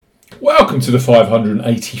Welcome to the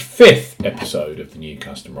 585th episode of the New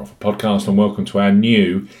Customer Offer Podcast, and welcome to our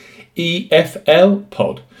new EFL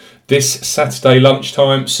pod. This Saturday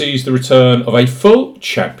lunchtime sees the return of a full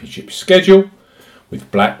championship schedule with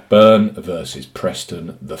Blackburn versus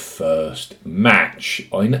Preston, the first match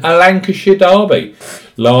in a Lancashire derby.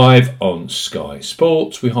 Live on Sky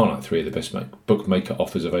Sports, we highlight three of the best bookmaker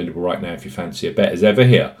offers available right now if you fancy a bet as ever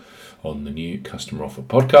here. On the New Customer Offer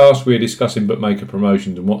Podcast, we are discussing bookmaker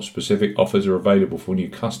promotions and what specific offers are available for new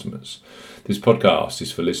customers. This podcast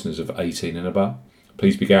is for listeners of 18 and above.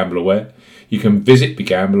 Please be gamble aware. You can visit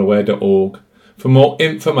begambleaware.org for more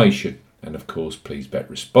information. And of course, please bet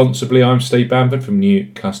responsibly. I'm Steve Bamford from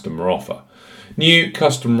New Customer Offer.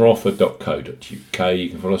 newcustomeroffer.co.uk. You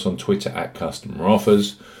can follow us on Twitter at Customer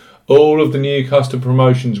Offers. All of the new customer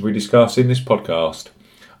promotions we discuss in this podcast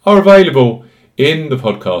are available in the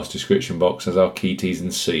podcast description box as our key T's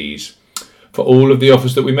and C's for all of the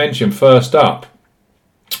offers that we mentioned. First up,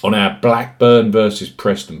 on our Blackburn versus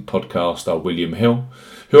Preston podcast are William Hill,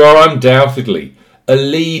 who are undoubtedly a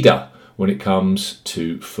leader when it comes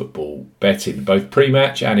to football betting, both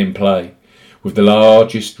pre-match and in play, with the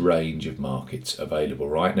largest range of markets available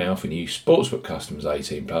right now for new sportsbook customers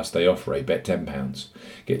 18 plus. They offer a bet £10,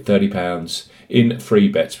 get £30 in free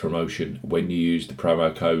bets promotion when you use the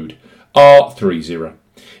promo code R30.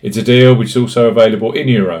 It's a deal which is also available in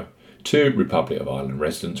Euro to Republic of Ireland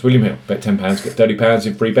residents. William Hill, bet £10, get £30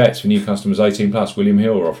 in free bets for new customers 18 plus. William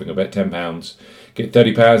Hill are offering a bet £10, get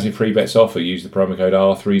 £30 in free bets offer. Use the promo code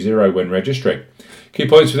R30 when registering. Key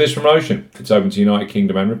points for this promotion: it's open to United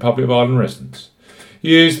Kingdom and Republic of Ireland residents.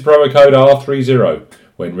 Use the promo code R30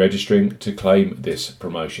 when registering to claim this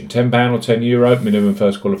promotion. £10 or €10 minimum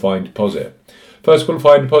first qualifying deposit. First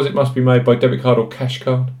qualifying deposit must be made by debit card or cash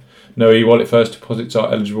card. No e-wallet first deposits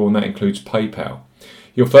are eligible, and that includes PayPal.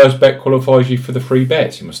 Your first bet qualifies you for the free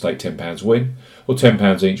bets. You must stake £10 win or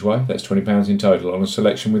 £10 each way. That's £20 in total on a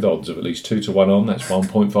selection with odds of at least 2 to 1 on. That's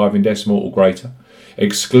 1.5 in decimal or greater.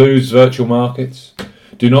 Excludes virtual markets.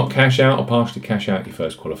 Do not cash out or partially cash out your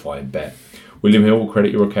first qualifying bet. William Hill will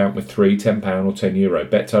credit your account with three £10 or €10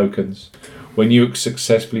 bet tokens when you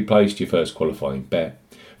successfully placed your first qualifying bet.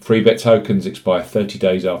 Free bet tokens expire 30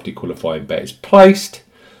 days after your qualifying bet is placed,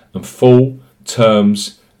 and full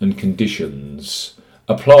terms and conditions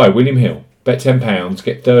apply. William Hill, bet £10,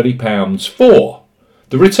 get £30 for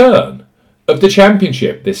the return of the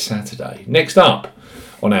championship this Saturday. Next up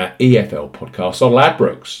on our EFL podcast are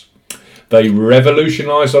Ladbrokes. They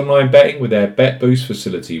revolutionise online betting with their Bet Boost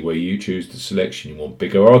facility, where you choose the selection you want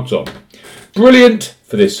bigger odds on. Brilliant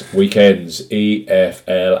for this weekend's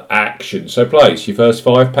EFL action. So place your first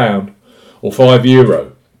 £5 or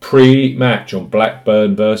 €5 pre-match on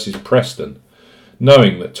Blackburn versus Preston,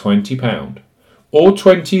 knowing that £20 or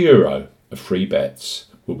 €20 of free bets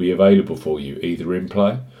will be available for you either in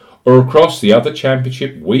play or across the other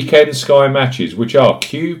championship weekend Sky matches, which are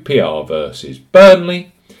QPR versus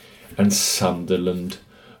Burnley and Sunderland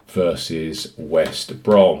versus West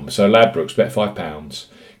Brom. So Ladbrokes, bet £5,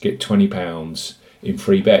 get £20 in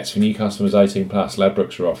free bets for new customers 18 plus.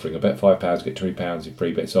 Ladbrokes are offering a bet £5, get £20 in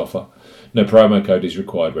free bets offer. No promo code is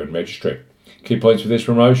required when registering. Key points for this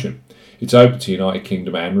promotion: it's open to United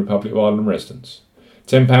Kingdom and Republic of Ireland residents.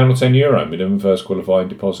 £10 or €10 minimum first qualifying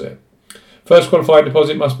deposit. First qualifying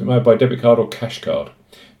deposit must be made by debit card or cash card.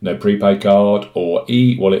 No prepaid card or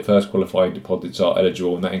e-wallet first qualifying deposits are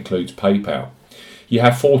eligible, and that includes PayPal. You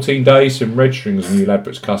have 14 days from registering as a new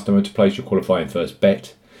Ladbrokes customer to place your qualifying first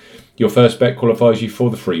bet. Your first bet qualifies you for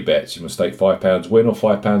the free bets. You must stake £5 win or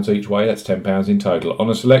 £5 each way. That's £10 in total on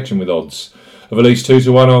a selection with odds of at least 2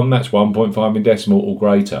 to 1 on. That's 1.5 in decimal or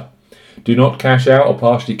greater. Do not cash out or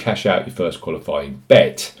partially cash out your first qualifying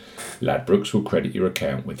bet. Ladbrokes will credit your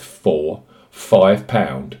account with £4,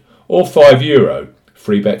 £5 or €5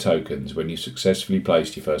 free bet tokens when you successfully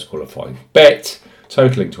placed your first qualifying bet,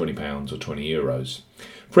 totaling £20 or €20.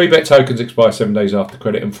 Free bet tokens expire 7 days after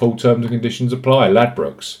credit, and full terms and conditions apply.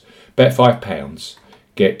 Ladbrokes, bet £5,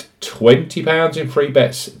 get £20 in free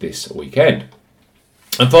bets this weekend.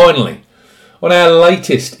 And finally, on our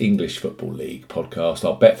latest English Football League podcast,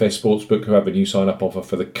 our Betfair Sportsbook, who have a new sign-up offer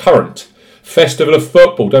for the current Festival of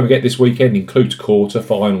Football. Don't forget, this weekend includes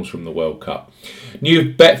quarter-finals from the World Cup.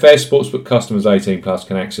 New Betfair Sportsbook customers 18 plus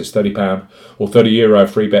can access £30 or €30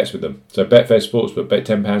 free bets with them. So Betfair Sportsbook, bet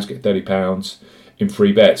 £10, get £30 in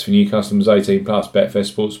free bets. For new customers 18 plus, Betfair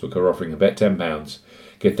Sportsbook are offering a bet £10,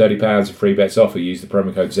 get £30 in free bets offer. Use the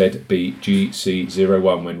promo code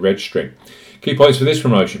ZBGC01 when registering. Key points for this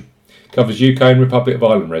promotion: covers UK and Republic of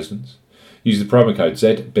Ireland residents. Use the promo code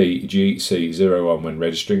ZBGC01 when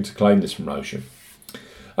registering to claim this promotion.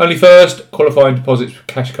 Only first qualifying deposits with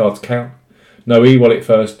cash cards count. No e-wallet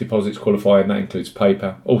first deposits qualify, and that includes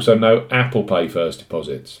PayPal. Also no Apple Pay first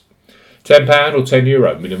deposits. £10 or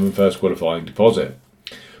 €10 minimum first qualifying deposit.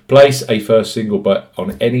 Place a first single bet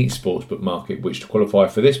on any sportsbook market which to qualify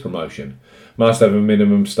for this promotion. Must have a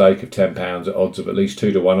minimum stake of £10 at odds of at least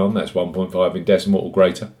 2 to 1 on, that's 1.5 in decimal or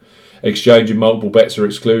greater. Exchanging multiple bets are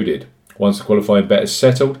excluded. Once the qualifying bet is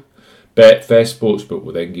settled, Betfair Sportsbook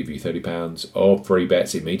will then give you £30 of free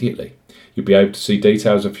bets immediately. You'll be able to see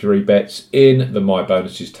details of free bets in the My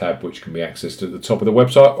Bonuses tab, which can be accessed at the top of the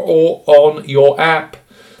website or on your app.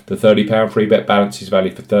 The £30 free bet balance is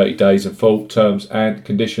valid for 30 days and full terms and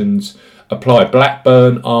conditions apply.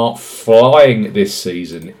 Blackburn are flying this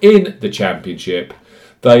season in the Championship.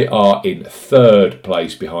 They are in third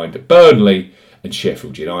place behind Burnley and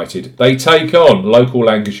Sheffield United. They take on local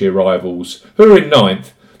Lancashire rivals who are in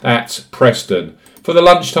ninth. That's Preston. For the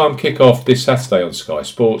lunchtime kick-off this Saturday on Sky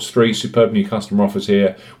Sports, 3 superb new customer offers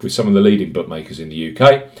here with some of the leading bookmakers in the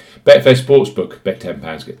UK. Betfair Sportsbook, bet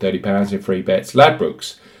 £10, get £30 in free bets.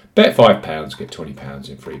 Ladbrokes, bet £5, get £20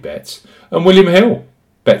 in free bets. And William Hill,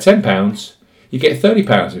 bet £10, you get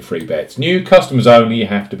 £30 in free bets. New customers only, you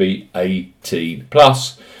have to be 18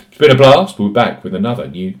 plus. It's been a blast. We'll be back with another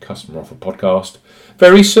new customer offer podcast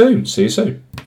very soon. See you soon.